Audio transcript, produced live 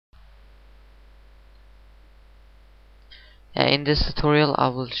In this tutorial I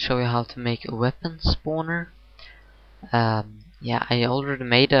will show you how to make a weapon spawner. Yeah, I already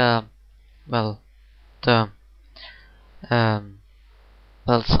made a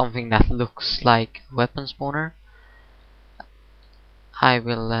something that looks like a weapon spawner. I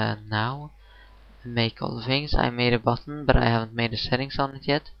will now make all the things. I made a button, but I haven't made the settings on it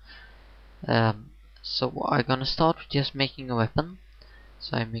yet. So I'm gonna start with just making a weapon.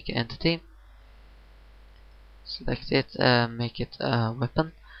 So I make an entity, select it, make it a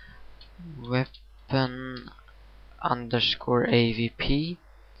weapon underscore AVP.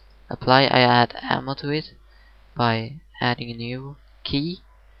 Apply. I add ammo to it by adding a new key.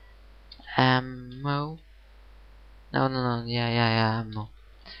 Ammo. No. Yeah. Ammo.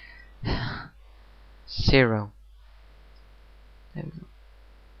 0. There we go.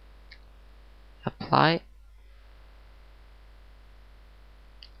 Apply.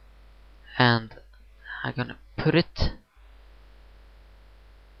 And I'm gonna put it.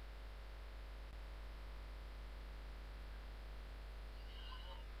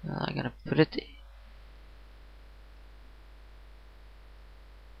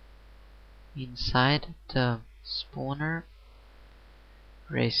 Inside the spawner.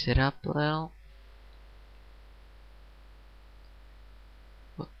 Raise it up a little.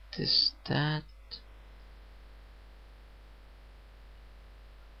 What is that?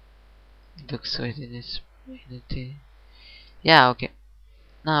 Looks so it is in it. Yeah, okay.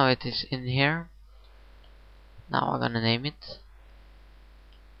 Now it is in here. Now I'm gonna name it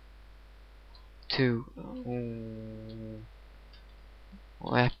to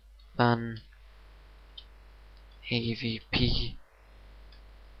weapon AVP.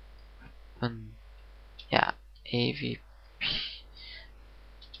 Yeah,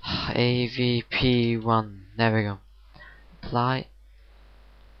 AVP1. There we go. Apply.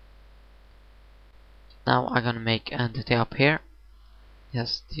 Now I'm gonna make an entity up here.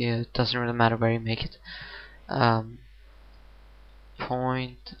 Yes, it doesn't really matter where you make it.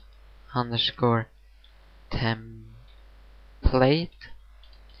 Point underscore template.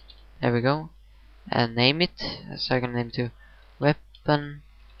 There we go. And name it. So I'm gonna name it to weapon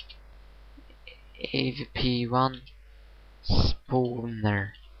AVP1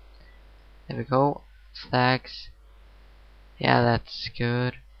 spawner. There we go. Flags. Yeah, that's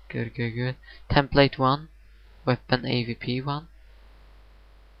good. Good. Template 1. Weapon AVP1.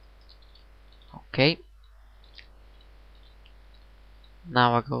 Okay.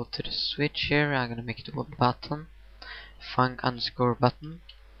 Now I go to the switch here. I'm gonna make it a button. Func underscore button.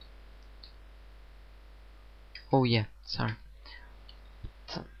 Oh yeah, sorry.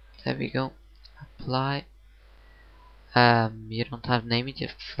 There we go. Apply. You don't have to name it.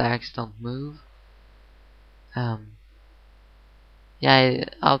 Your flags don't move. Yeah,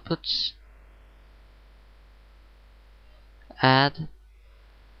 outputs. Add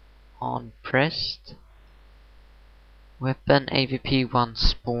on pressed. Weapon AVP1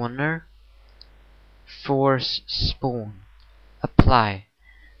 spawner. Force spawn. Apply.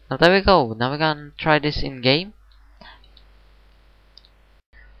 Now there we go. Now we're gonna try this in game.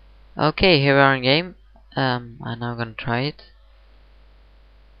 Okay, here we are in game. I'm now gonna try it.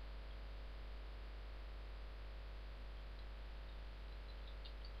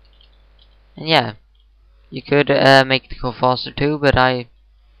 And yeah, you could make it go faster too, but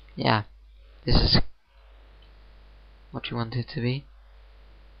yeah, this is what you want it to be.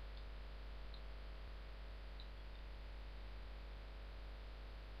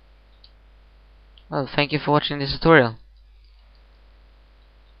 Well, thank you for watching this tutorial.